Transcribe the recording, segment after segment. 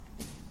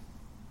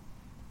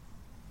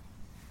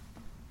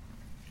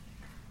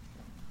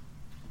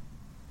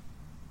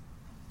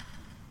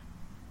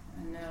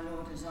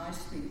as I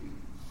speak,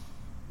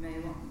 may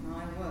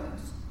my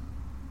words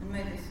and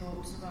may the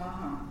thoughts of our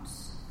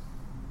hearts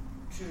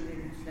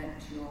truly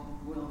reflect your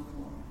will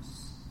for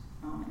us.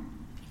 Amen.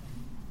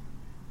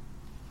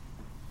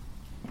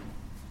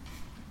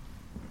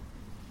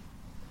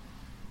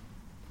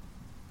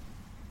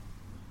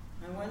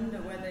 I wonder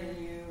whether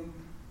you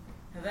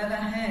have ever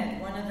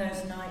had one of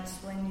those nights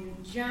when you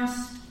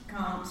just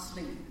can't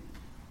sleep.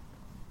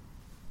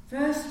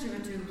 First you are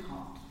too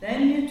hot,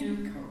 then you're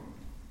too cold.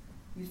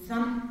 You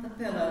thump the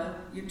pillow,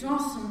 you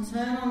toss and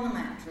turn on the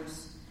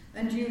mattress,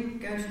 and you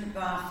go to the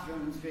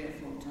bathroom 3 or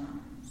 4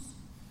 times.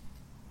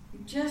 You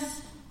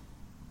just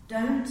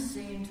don't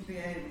seem to be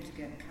able to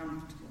get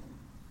comfortable.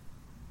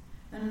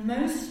 And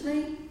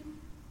mostly,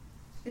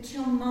 it's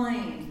your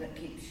mind that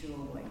keeps you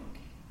awake.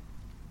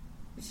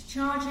 It's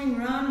charging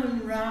round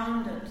and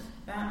round at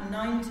about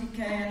 90k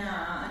an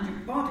hour, and your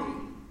body,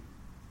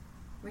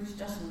 which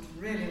doesn't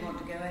really want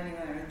to go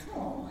anywhere at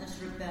all, is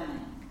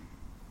rebelling.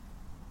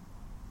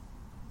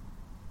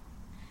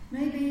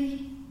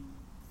 Maybe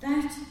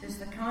that is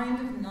the kind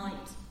of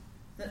night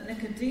that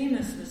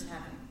Nicodemus was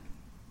having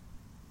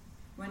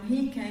when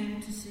he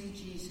came to see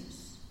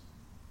Jesus.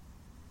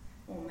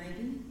 Or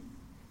maybe,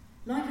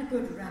 like a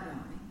good rabbi,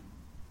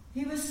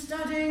 he was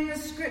studying the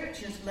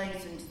scriptures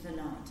late into the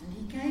night, and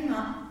he came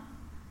up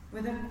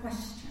with a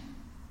question.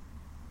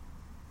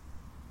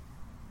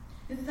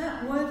 If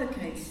that were the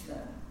case,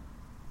 though,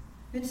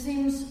 it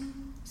seems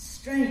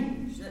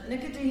strange that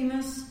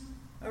Nicodemus,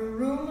 a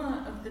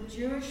ruler of the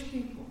Jewish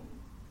people,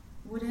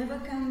 would ever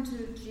come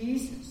to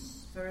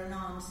Jesus for an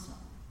answer.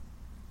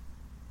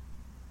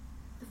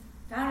 The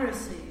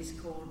Pharisees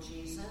called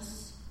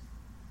Jesus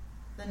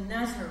the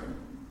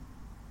Nazarene.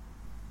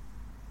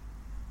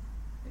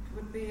 It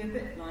would be a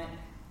bit like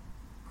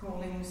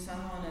calling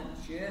someone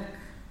a jerk.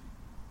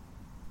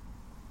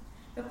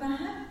 But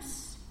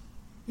perhaps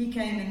he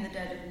came in the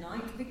dead of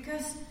night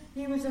because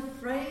he was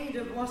afraid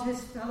of what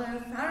his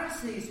fellow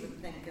Pharisees would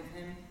think of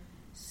him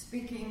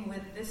speaking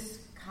with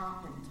this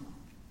carpenter.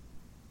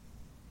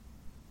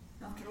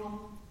 After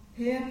all,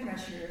 peer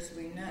pressure, as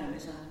we know,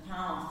 is a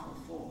powerful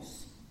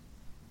force.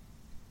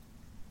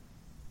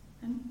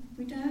 And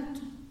we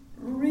don't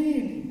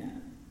really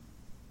know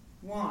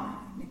why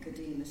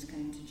Nicodemus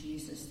came to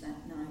Jesus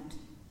that night.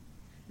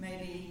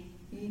 Maybe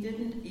he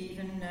didn't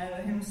even know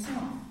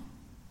himself.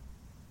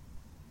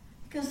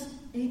 Because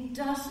he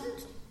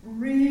doesn't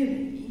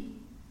really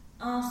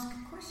ask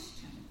a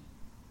question.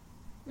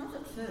 Not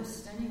at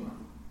first, anyway.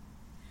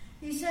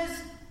 He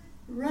says,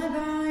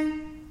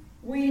 "Rabbi,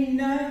 we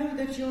know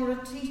that you're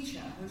a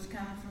teacher who's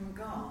come from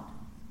God.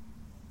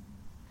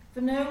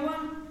 For no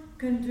one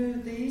can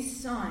do these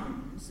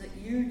signs that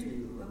you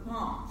do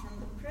apart from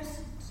the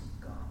presence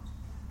of God."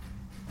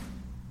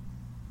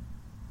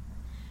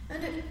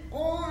 And it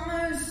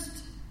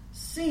almost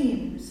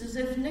seems as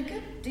if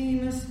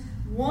Nicodemus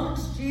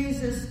wants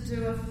Jesus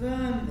to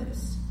affirm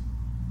this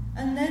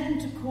and then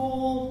to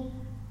call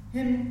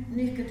him,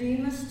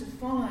 Nicodemus, to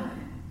follow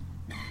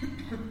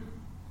him.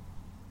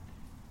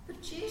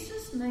 But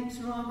Jesus makes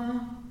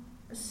rather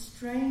a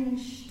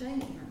strange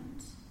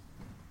statement.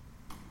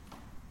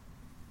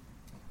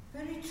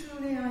 Very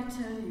truly I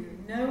tell you,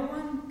 no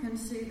one can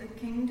see the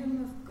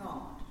kingdom of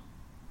God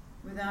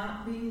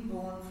without being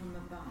born from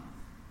above.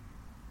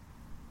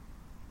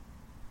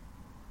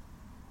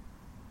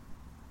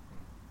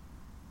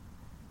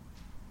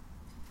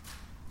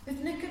 If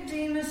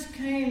Nicodemus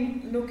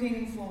came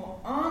looking for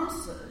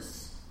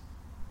answers,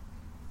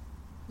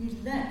 he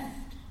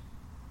left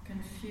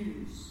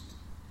confused,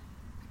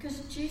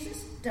 because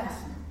Jesus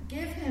doesn't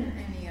give him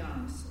any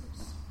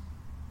answers.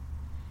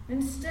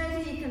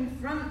 Instead, he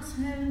confronts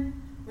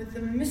him with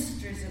the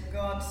mysteries of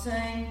God,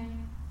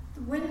 saying,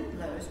 the wind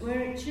blows where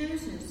it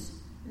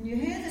chooses, and you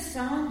hear the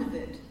sound of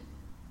it,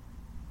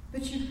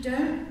 but you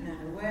don't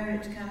know where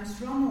it comes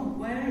from or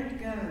where it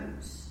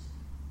goes.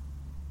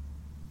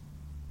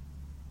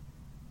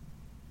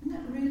 And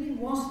that really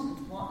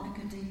wasn't what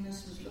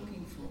Nicodemus was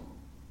looking for.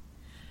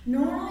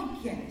 Nor, I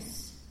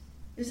guess,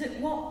 is it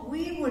what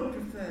we would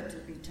prefer to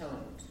be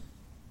told.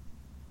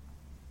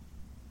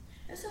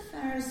 As a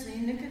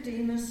Pharisee,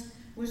 Nicodemus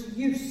was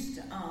used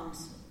to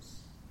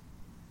answers.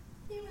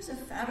 He was a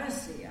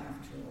Pharisee,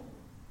 after all.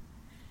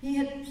 He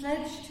had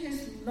pledged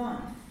his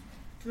life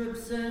to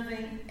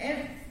observing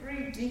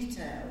every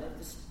detail of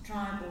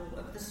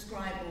the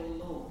scribal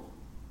law.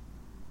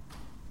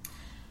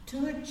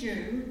 To a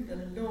Jew,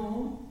 the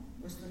law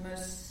was the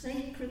most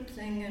sacred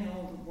thing in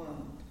all the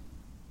world.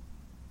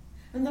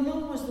 And the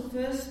law was the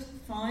first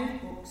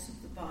 5 books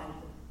of the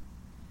Bible.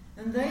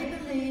 And they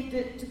believed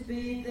it to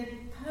be the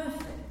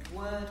perfect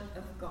word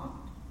of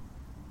God.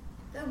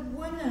 There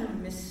were no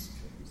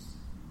mysteries,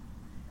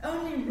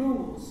 only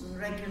rules and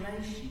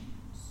regulations.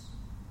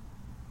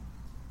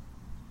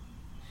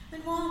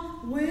 And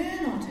while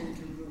we're not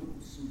into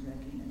rules and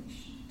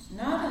regulations,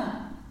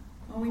 neither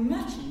are we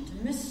much into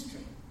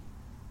mystery.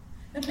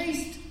 At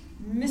least,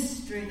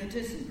 mystery that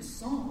isn't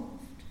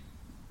solved.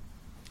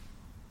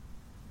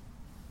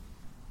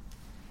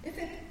 If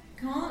it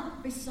can't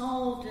can't be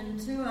solved in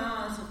 2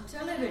 hours of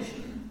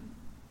television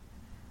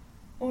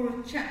or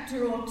a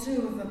chapter or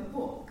 2 of a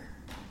book,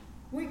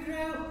 we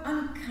grow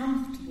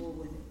uncomfortable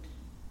with it.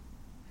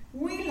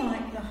 We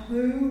like the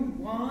who,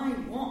 why,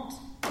 what,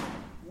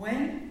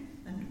 when,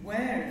 and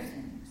where of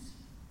things.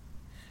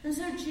 And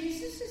so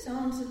Jesus'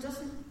 answer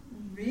doesn't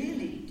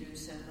really do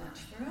so much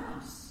for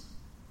us.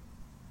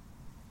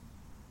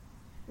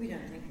 We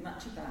don't think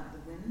much about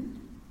the wind,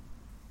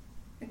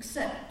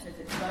 except if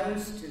it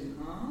blows too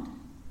hard,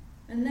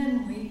 and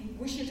then we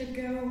wish it to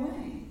go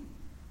away.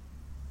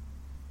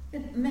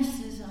 It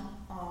messes up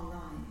our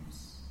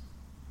lives.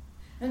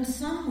 And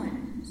some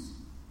winds,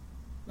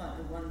 like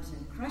the ones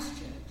in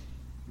Christchurch,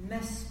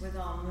 mess with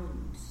our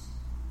moods.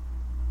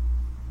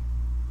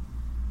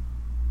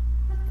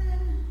 But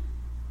then,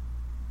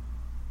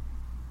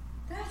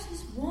 that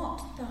is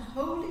what the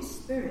Holy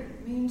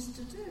Spirit means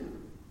to do.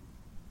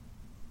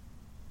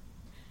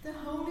 The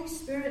Holy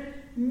Spirit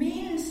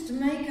means to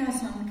make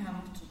us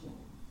uncomfortable.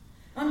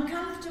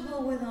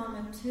 Uncomfortable with our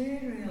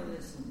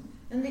materialism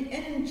and the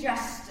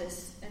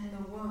injustice in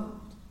the world.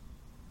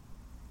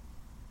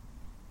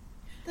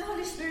 The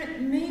Holy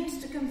Spirit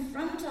means to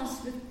confront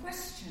us with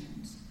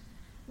questions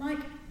like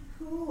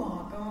who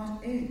our God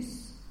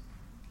is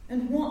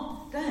and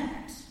what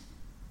that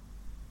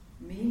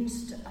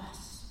means to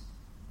us,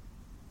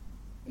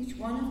 each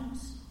one of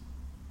us.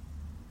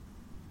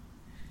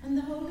 And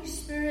the Holy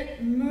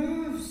Spirit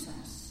moves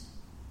us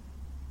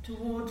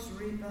towards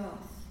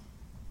rebirth.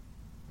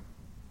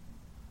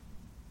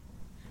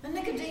 And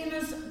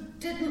Nicodemus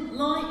didn't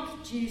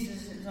like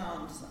Jesus'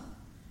 answer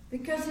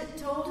because it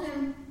told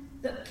him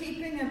that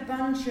keeping a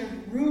bunch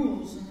of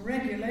rules and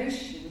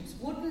regulations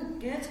wouldn't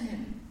get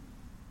him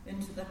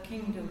into the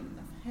kingdom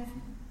of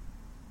heaven.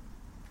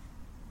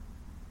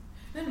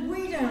 And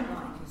we don't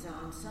like his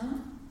answer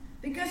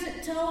because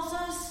it tells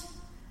us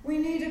we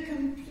need a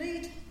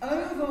complete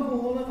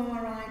overhaul of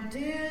our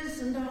ideas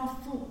and our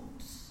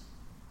thoughts.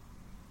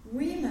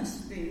 We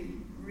must be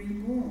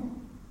reborn.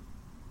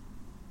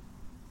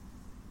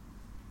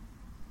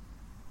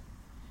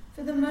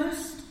 For the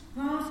most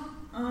part,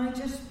 I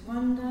just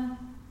wonder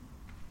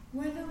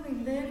whether we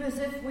live as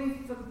if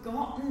we've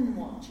forgotten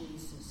what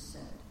Jesus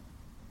said.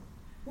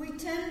 We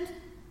tend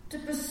to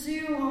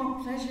pursue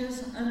our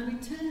pleasures and we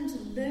tend to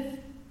live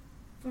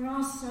for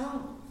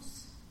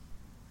ourselves.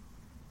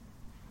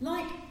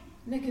 Like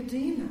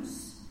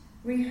Nicodemus,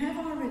 we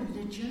have our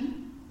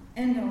religion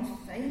and our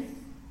faith,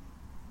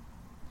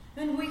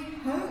 and we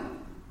hope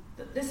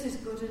that this is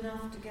good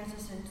enough to get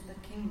us into the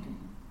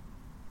kingdom.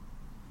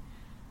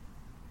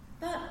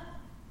 But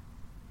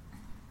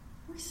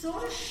we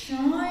sort of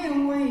shy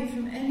away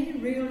from any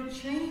real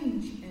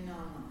change in our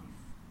life.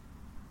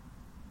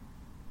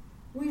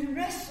 We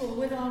wrestle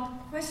with our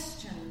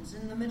questions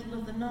in the middle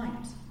of the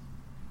night,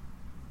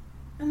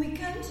 and we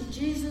come to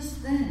Jesus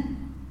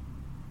then.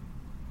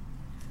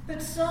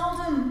 But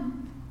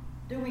seldom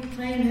do we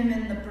claim him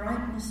in the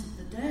brightness of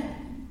the day,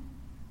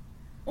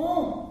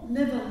 or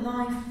live a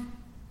life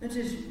that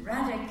is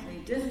radically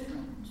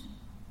different.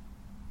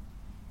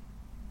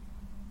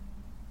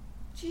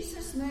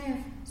 Jesus may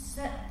have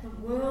set the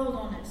world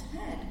on its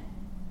head,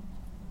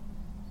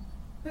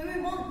 but we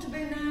want to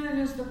be known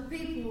as the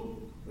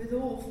people with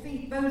both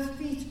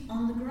feet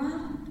on the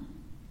ground.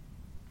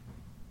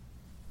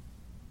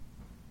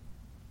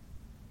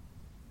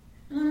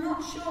 And I'm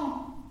not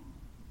sure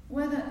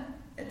whether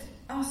it's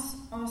us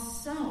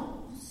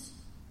ourselves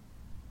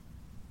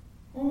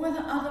or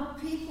whether other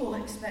people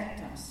expect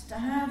us to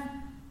have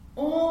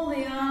all the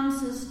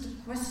answers to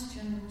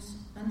questions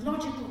and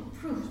logical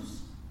proofs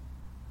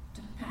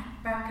to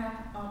back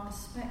up our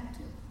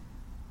perspective.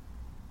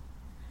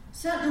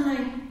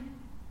 Certainly,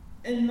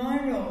 in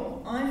my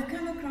role, I've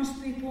come across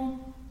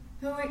people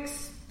who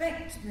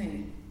expect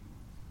me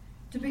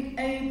to be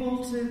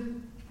able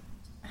to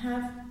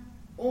have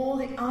all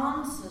the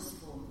answers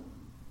for them.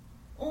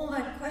 All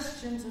their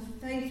questions of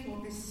faith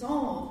will be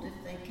solved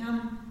if they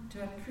come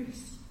to a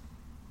priest.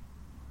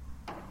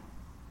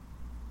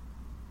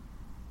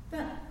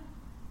 But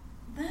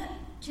that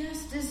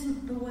just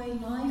isn't the way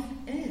life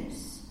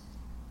is.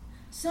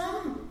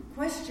 Some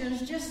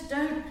questions just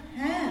don't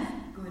have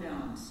good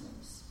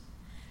answers,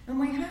 and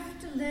we have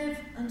to live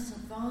and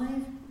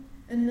survive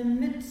in the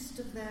midst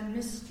of their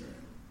mystery.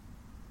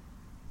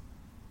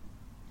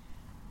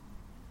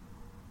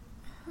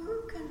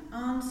 Who can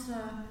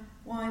answer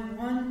why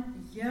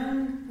one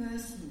young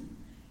person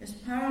is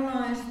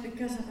paralyzed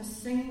because of a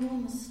single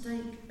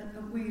mistake at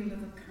the wheel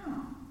of a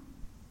car,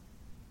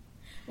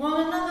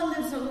 while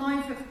another lives a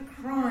life of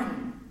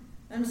crime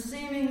and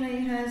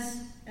seemingly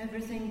has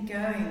everything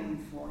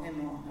going for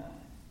him or her?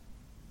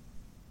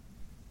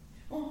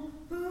 Or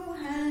who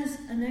has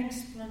an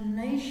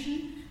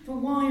explanation for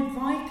why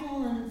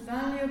vital and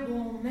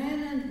valuable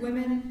men and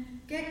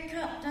women get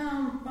cut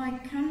down by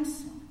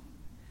cancer,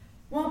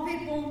 while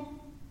people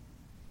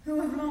who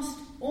have lost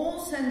all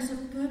sense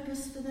of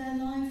purpose for their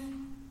life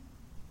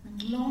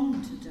and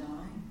long to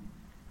die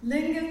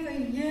linger for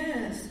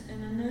years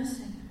in a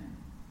nursing home?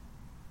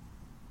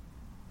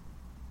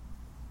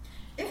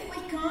 If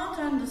we can't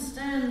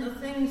understand the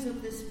things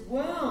of this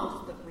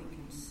world that we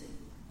can see,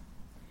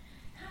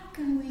 how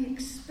can we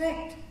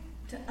expect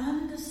to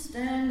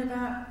understand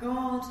about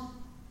God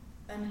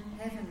and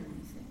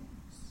heavenly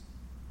things?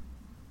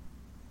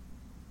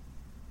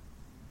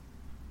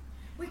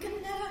 We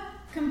can never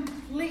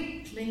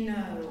completely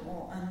know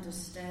or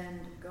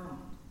understand God.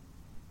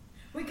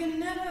 We can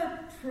never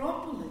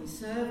properly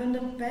serve and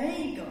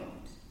obey God.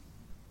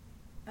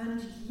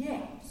 And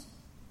yet,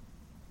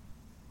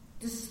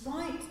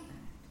 despite that,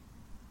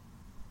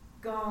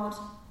 God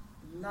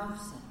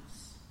loves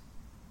us.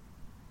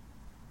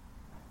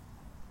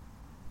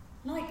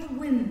 Like the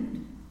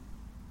wind,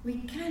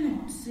 we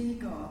cannot see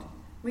God.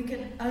 We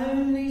can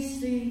only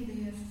see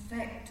the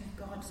effect of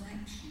God's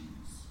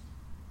actions.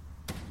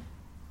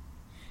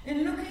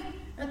 In looking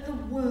at the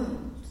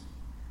world,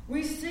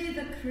 we see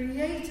the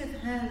creative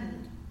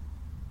hand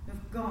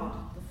of God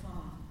the Father.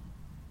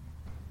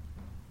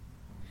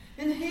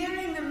 In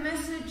hearing the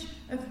message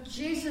of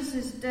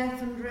Jesus'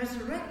 death and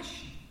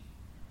resurrection,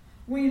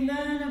 we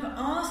learn of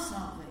our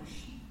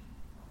salvation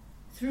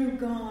through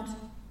God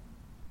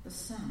the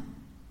Son.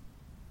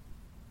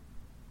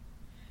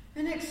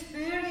 In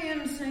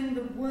experiencing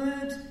the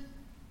Word,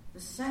 the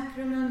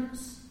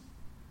sacraments,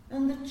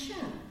 and the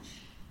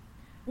Church,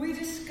 we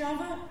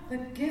discover the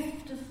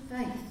gift of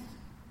faith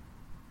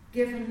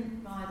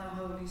given by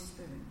the Holy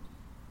Spirit.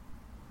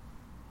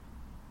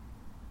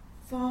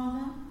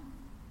 Father,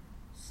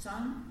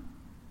 Son,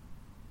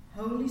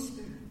 Holy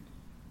Spirit,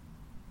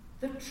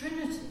 the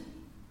Trinity.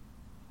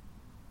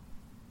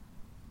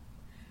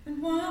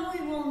 And while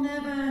we will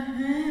never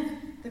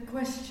have the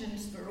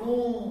questions for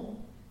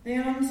all, the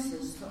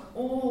answers for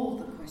all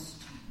the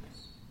questions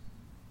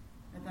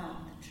about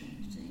the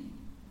Trinity,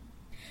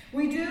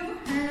 we do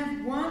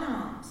have one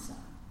answer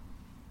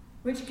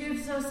which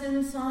gives us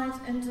insight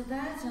into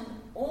that and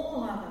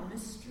all other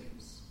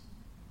mysteries.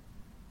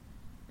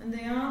 And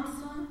the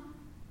answer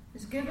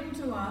is given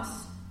to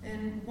us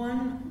in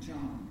 1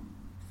 John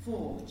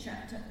 4,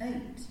 chapter 8.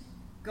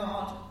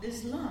 God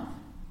is love.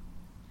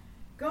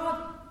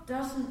 God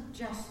doesn't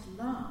just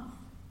love,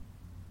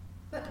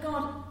 but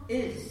God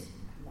is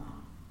love.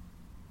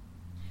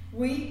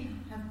 We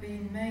have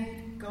been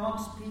made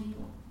God's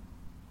people,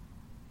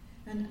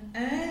 and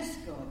as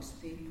God's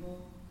people,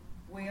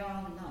 we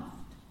are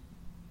loved.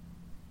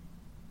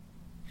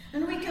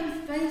 And we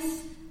can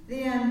face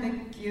the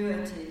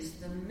ambiguities,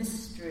 the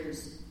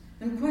mysteries,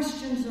 and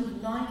questions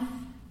of life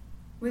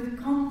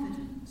with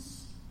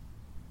confidence,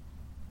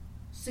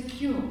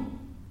 secure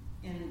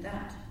in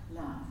that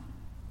love.